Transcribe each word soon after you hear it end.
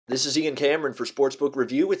This is Ian Cameron for Sportsbook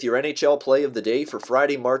Review with your NHL play of the day for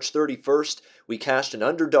Friday, March 31st. We cashed an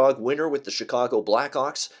underdog winner with the Chicago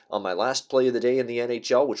Blackhawks on my last play of the day in the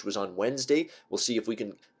NHL, which was on Wednesday. We'll see if we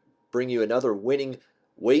can bring you another winning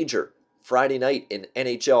wager Friday night in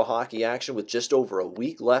NHL hockey action with just over a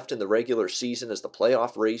week left in the regular season as the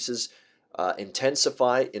playoff races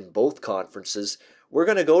intensify in both conferences. We're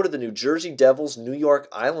going to go to the New Jersey Devils New York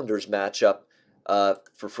Islanders matchup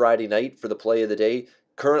for Friday night for the play of the day.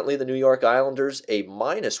 Currently, the New York Islanders, a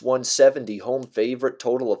minus 170 home favorite,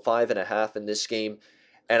 total of 5.5 in this game.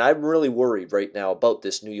 And I'm really worried right now about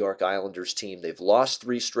this New York Islanders team. They've lost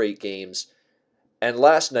 3 straight games. And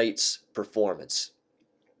last night's performance,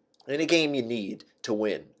 in a game you need to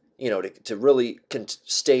win, to really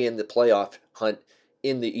stay in the playoff hunt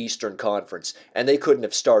in the Eastern Conference. And they couldn't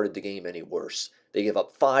have started the game any worse. They give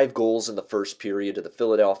up 5 goals in the first period to the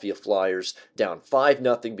Philadelphia Flyers, down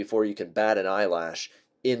 5-0 before you can bat an eyelash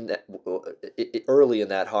early in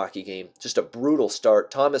that hockey game. Just a brutal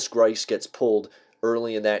start. Thomas Greiss gets pulled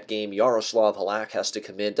early in that game. Yaroslav Halak has to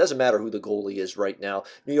come in. Doesn't matter who the goalie is right now.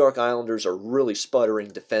 New York Islanders are really sputtering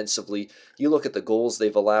defensively. You look at the goals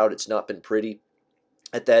they've allowed, it's not been pretty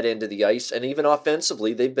at that end of the ice. And even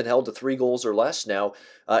offensively, they've been held to 3 goals or less now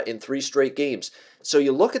in 3 straight games. So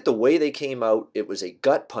you look at the way they came out, it was a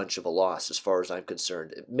gut punch of a loss as far as I'm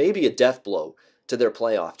concerned. Maybe a death blow to their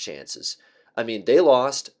playoff chances. I mean, they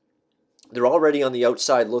lost. They're already on the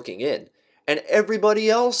outside looking in. And everybody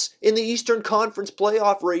else in the Eastern Conference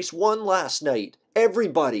playoff race won last night.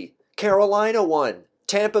 Everybody. Carolina won.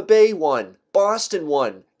 Tampa Bay won. Boston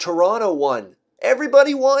won. Toronto won.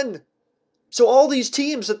 Everybody won. So all these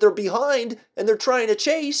teams that they're behind and they're trying to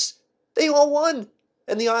chase, they all won.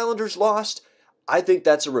 And the Islanders lost. I think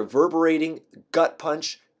that's a reverberating gut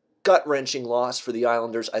punch, gut-wrenching loss for the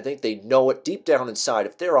Islanders. I think they know it deep down inside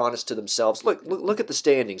if they're honest to themselves. Look at the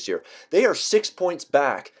standings here. They are 6 points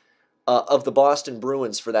back of the Boston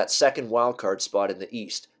Bruins for that second wildcard spot in the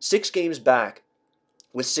East. 6 games back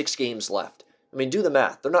with 6 games left. I mean, do the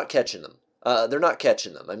math. They're not catching them.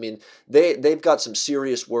 I mean, they've got some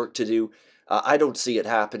serious work to do. I don't see it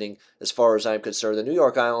happening as far as I'm concerned. The New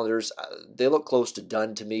York Islanders, they look close to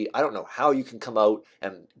done to me. I don't know how you can come out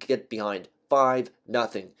and get behind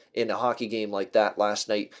 5-0 in a hockey game like that last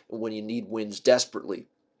night when you need wins desperately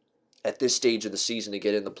at this stage of the season to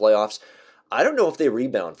get in the playoffs. I don't know if they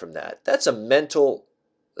rebound from that. That's a mental,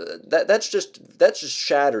 that just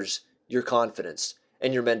shatters your confidence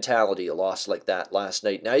and your mentality, a loss like that last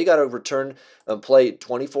night. Now you got to return and play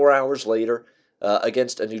 24 hours later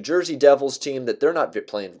against a New Jersey Devils team that they're not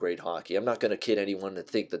playing great hockey. I'm not going to kid anyone to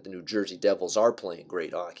think that the New Jersey Devils are playing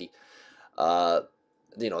great hockey.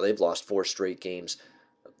 They've lost 4 straight games,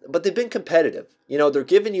 but they've been competitive. They're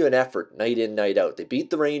giving you an effort night in, night out. They beat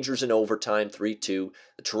the Rangers in overtime 3-2.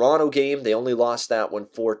 The Toronto game, they only lost that one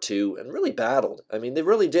 4-2 and really battled. I mean, they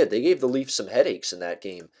really did. They gave the Leafs some headaches in that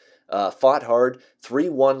game. Fought hard,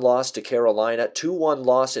 3-1 loss to Carolina, 2-1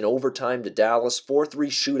 loss in overtime to Dallas, 4-3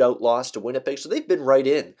 shootout loss to Winnipeg. So they've been right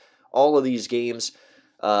in all of these games.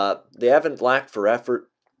 They haven't lacked for effort.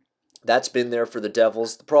 That's been there for the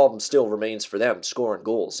Devils. The problem still remains for them, scoring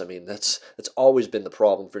goals. I mean, that's always been the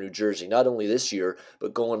problem for New Jersey, not only this year,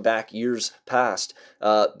 but going back years past.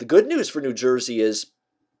 The good news for New Jersey is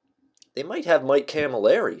they might have Mike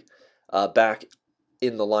Camilleri back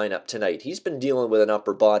in the lineup tonight. He's been dealing with an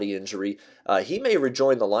upper body injury. He may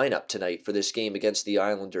rejoin the lineup tonight for this game against the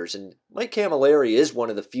Islanders. And Mike Camilleri is one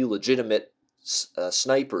of the few legitimate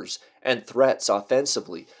snipers and threats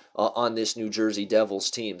offensively on this New Jersey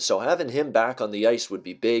Devils team. So having him back on the ice would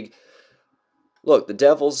be big. Look, the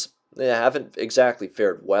Devils, they haven't exactly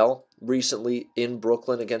fared well recently in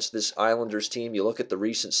Brooklyn against this Islanders team. You look at the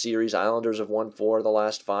recent series, Islanders have won 4 of the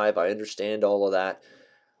last 5. I understand all of that.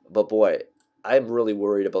 But boy, I'm really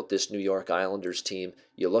worried about this New York Islanders team.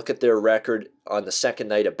 You look at their record on the second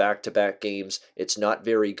night of back-to-back games. It's not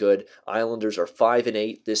very good. Islanders are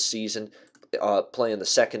 5-8 this season, playing the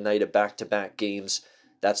second night of back-to-back games.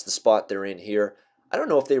 That's the spot they're in here. I don't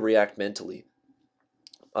know if they react mentally,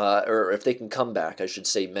 or if they can come back, I should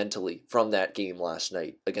say, mentally from that game last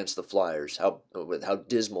night against the Flyers. How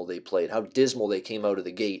dismal they played, how dismal they came out of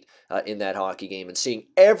the gate in that hockey game, and seeing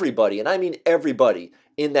everybody, and I mean everybody,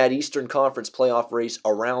 in that Eastern Conference playoff race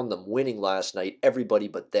around them winning last night, everybody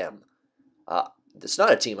but them. It's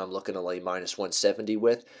not a team I'm looking to lay minus 170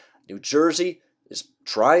 with. New Jersey is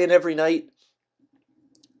trying every night.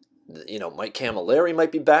 Mike Camilleri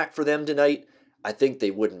might be back for them tonight. I think they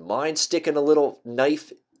wouldn't mind sticking a little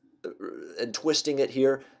knife and twisting it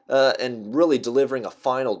here and really delivering a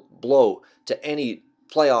final blow to any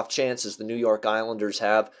playoff chances the New York Islanders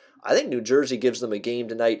have. I think New Jersey gives them a game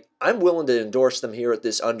tonight. I'm willing to endorse them here at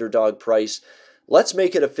this underdog price. Let's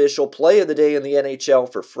make it official. Play of the day in the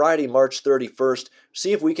NHL for Friday, March 31st.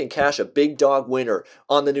 See if we can cash a big dog winner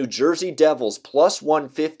on the New Jersey Devils plus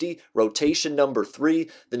 150, rotation number 3.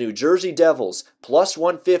 The New Jersey Devils plus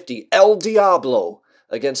 150, El Diablo,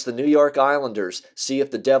 against the New York Islanders. See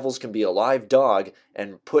if the Devils can be a live dog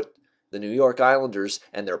and put the New York Islanders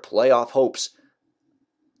and their playoff hopes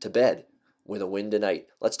to bed with a win tonight.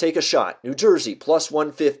 Let's take a shot. New Jersey plus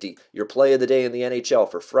 150, your play of the day in the NHL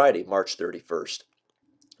for Friday, March 31st.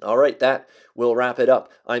 All right, that will wrap it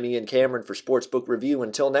up. I'm Ian Cameron for Sportsbook Review.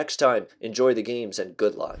 Until next time, enjoy the games and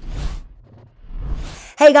good luck.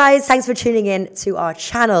 Hey guys, thanks for tuning in to our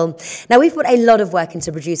channel. Now, we've put a lot of work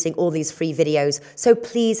into producing all these free videos, so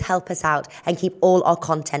please help us out and keep all our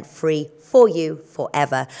content free for you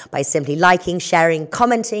forever by simply liking, sharing,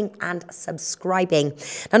 commenting, and subscribing.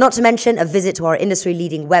 Now, not to mention, a visit to our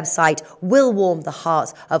industry-leading website will warm the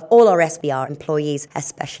hearts of all our SBR employees,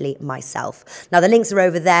 especially myself. Now, the links are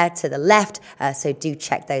over there to the left, so do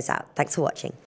check those out. Thanks for watching.